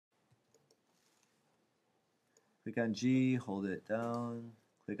Click on G, hold it down.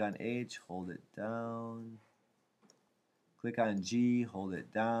 Click on H, hold it down. Click on G, hold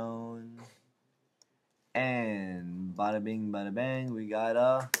it down. And bada bing, bada bang, we got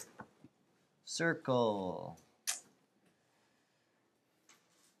a circle.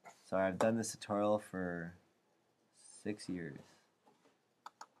 Sorry, I've done this tutorial for 6 years.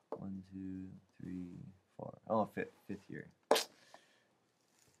 1, 2, 3, 4. Oh, fifth year.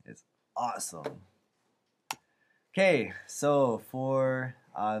 It's awesome. Okay, so for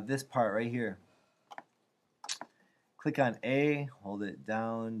this part right here, click on A, hold it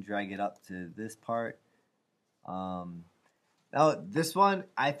down, drag it up to this part. Now this one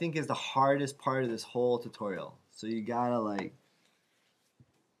I think is the hardest part of this whole tutorial. So you gotta like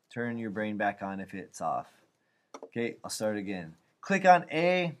turn your brain back on if it's off. Okay, I'll start again. Click on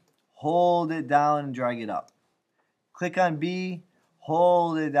A, hold it down and drag it up. Click on B,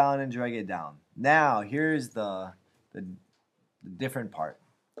 hold it down and drag it down. Now here's the different part.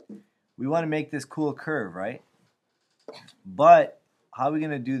 We want to make this cool curve, right? But how are we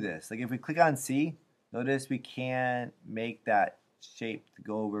going to do this? Like if we click on C, notice we can't make that shape to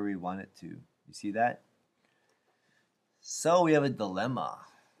go where we want it to. You see that? So we have a dilemma,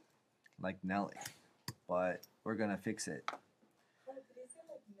 like Nelly, but we're going to fix it.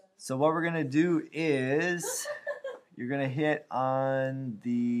 So what we're going to do is you're going to hit on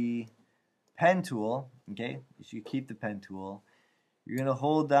the pen tool, okay? You should keep the pen tool. You're going to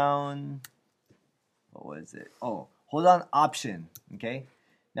hold down, what was it? Oh, hold on Option, okay?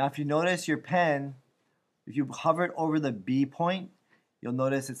 Now if you notice your pen, if you hover it over the B point, you'll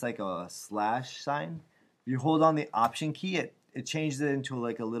notice it's like a slash sign. If you hold on the Option key, it changes it into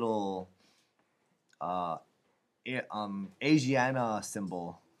like a little Asiana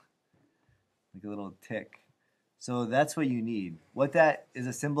symbol, like a little tick. So that's what you need. What that is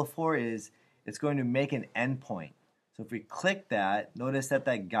a symbol for is it's going to make an endpoint. So if we click that, notice that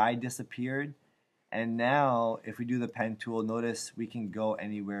that guide disappeared. And now if we do the pen tool, notice we can go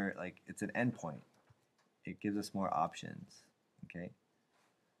anywhere, like it's an endpoint. It gives us more options. Okay.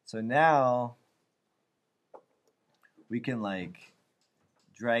 So now we can like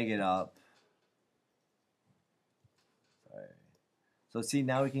drag it up. Sorry. So see,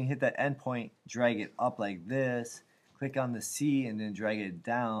 now we can hit that endpoint, drag it up like this, click on the C and then drag it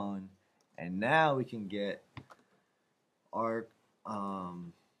down. And now we can get our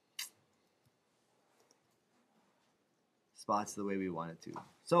spots the way we want it to.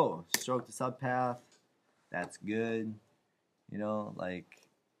 So stroke the subpath, that's good. You know, like,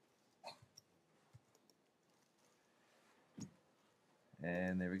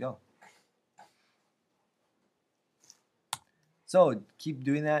 and there we go. So keep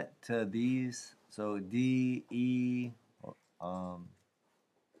doing that to these. So D, E,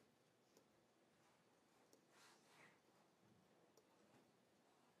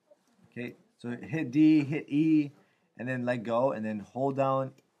 okay, so hit D, hit E, and then let go, and then hold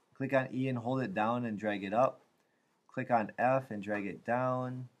down, click on E and hold it down and drag it up. Click on F and drag it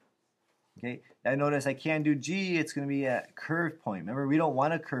down. Okay, now notice I can't do G, it's going to be a curved point. Remember, we don't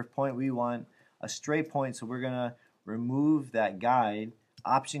want a curved point, we want a straight point, so we're going to remove that guide,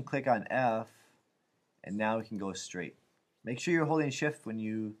 Option click on F, and now we can go straight. Make sure you're holding Shift when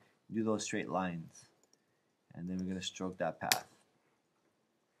you do those straight lines. And then we're going to stroke that path.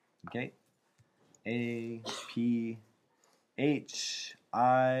 Okay, A, P, H,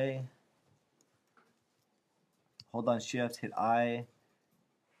 I, hold on Shift, hit I,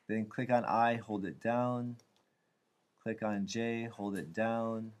 then click on I, hold it down, click on J, hold it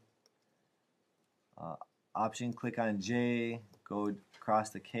down, Option click on J, go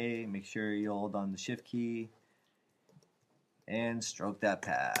across the K, make sure you hold on the Shift key, and stroke that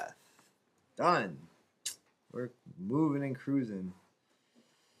path. Done. We're moving and cruising.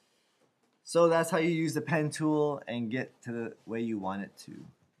 So that's how you use the pen tool and get to the way you want it to.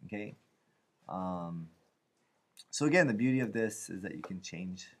 Okay. So again, the beauty of this is that you can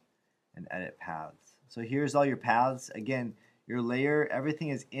change and edit paths. So here's all your paths. Again, your layer, everything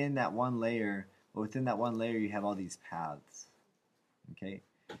is in that one layer, but within that one layer you have all these paths. Okay.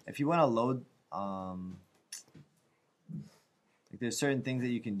 If you want to load, like there's certain things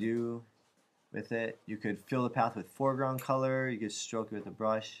that you can do with it. You could fill the path with foreground color. You could stroke it with a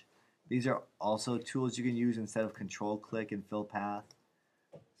brush. These are also tools you can use instead of control click and fill path.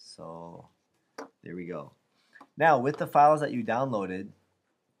 So there we go. Now with the files that you downloaded,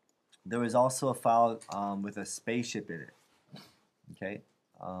 there was also a file with a spaceship in it. Okay,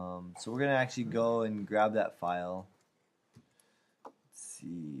 so we're gonna actually go and grab that file. Let's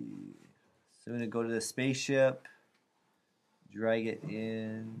see. So I'm gonna go to the spaceship, drag it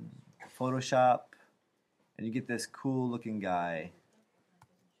in Photoshop, and you get this cool looking guy.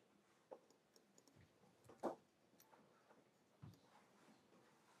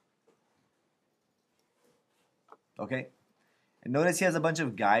 Okay, and notice he has a bunch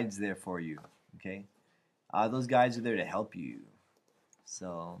of guides there for you. Okay, those guides are there to help you.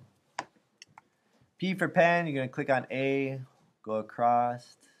 So P for pen, you're gonna click on A, go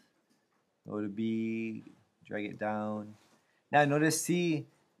across, go to B, drag it down. Now notice C,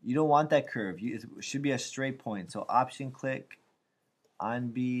 you don't want that curve. It should be a straight point. So Option click on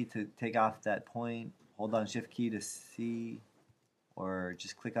B to take off that point. Hold on Shift key to C, or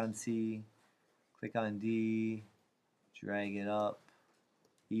just click on C. Click on D, drag it up.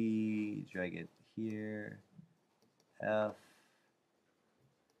 E, drag it here. F,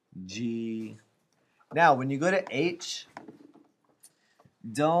 G. Now, when you go to H,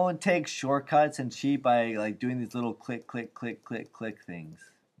 don't take shortcuts and cheat by like doing these little click, click, click, click, click things.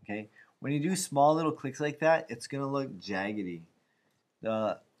 Okay? When you do small little clicks like that, it's gonna look jaggedy.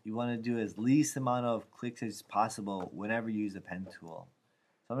 You want to do as least amount of clicks as possible whenever you use a pen tool.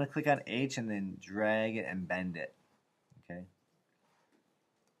 So I'm gonna click on H and then drag it and bend it. Okay.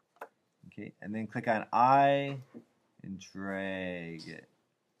 Okay, and then click on I and drag it.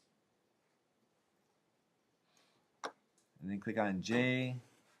 And then click on J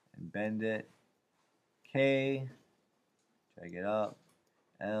and bend it. K, drag it up.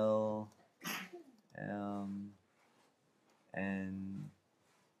 L, M, N,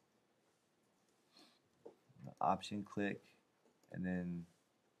 Option click, and then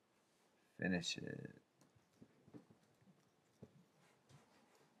finish it.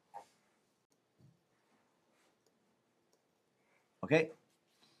 Okay,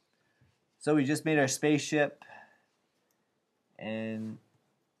 so we just made our spaceship, and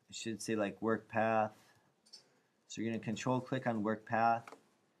it should say like work path. So you're going to control click on work path,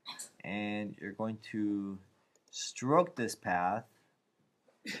 and you're going to stroke this path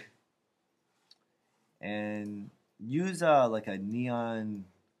and use like a neon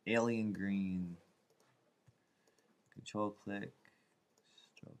alien green. Control click,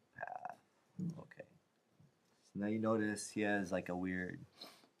 stroke path. Okay. So now you notice he has like a weird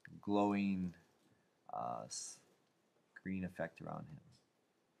glowing green effect around him.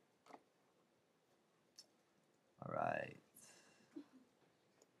 All right.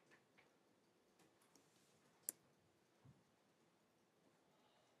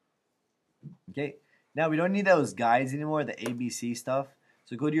 Okay. Now we don't need those guides anymore, the ABC stuff.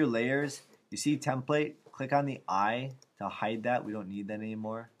 So go to your layers. You see template. Click on the I to hide that. We don't need that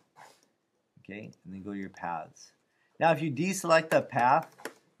anymore. Okay. And then go to your paths. Now if you deselect the path,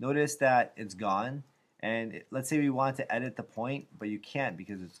 notice that it's gone. And let's say we want to edit the point, but you can't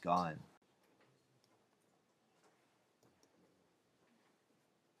because it's gone.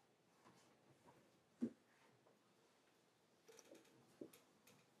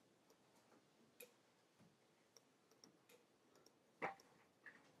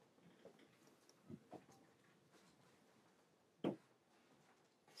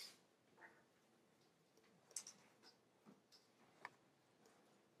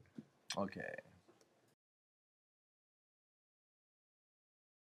 Okay.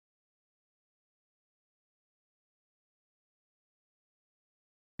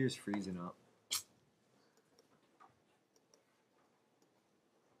 Here's freezing up.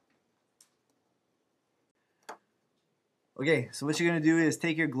 Okay, so what you're going to do is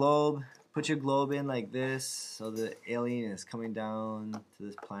take your globe, put your globe in like this, so the alien is coming down to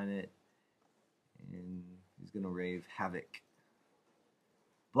this planet, and he's going to rave havoc.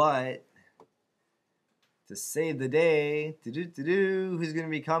 But, to save the day, who's going to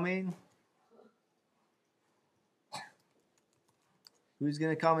be coming? Who's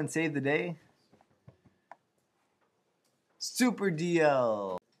going to come and save the day? Super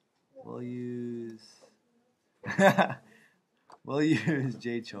DL. We'll use... we'll use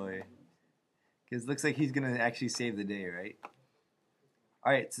J Choi. Because it looks like he's going to actually save the day, right?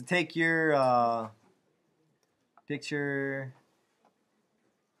 Alright, so take your picture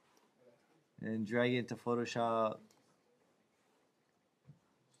and drag it to Photoshop.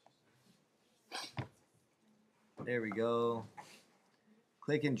 There we go.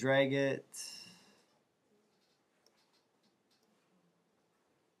 Click and drag it.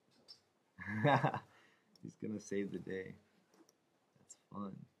 He's going to save the day. That's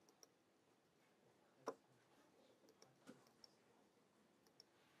fun.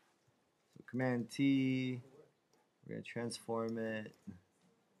 So Command T. We're going to transform it.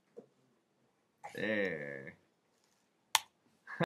 There.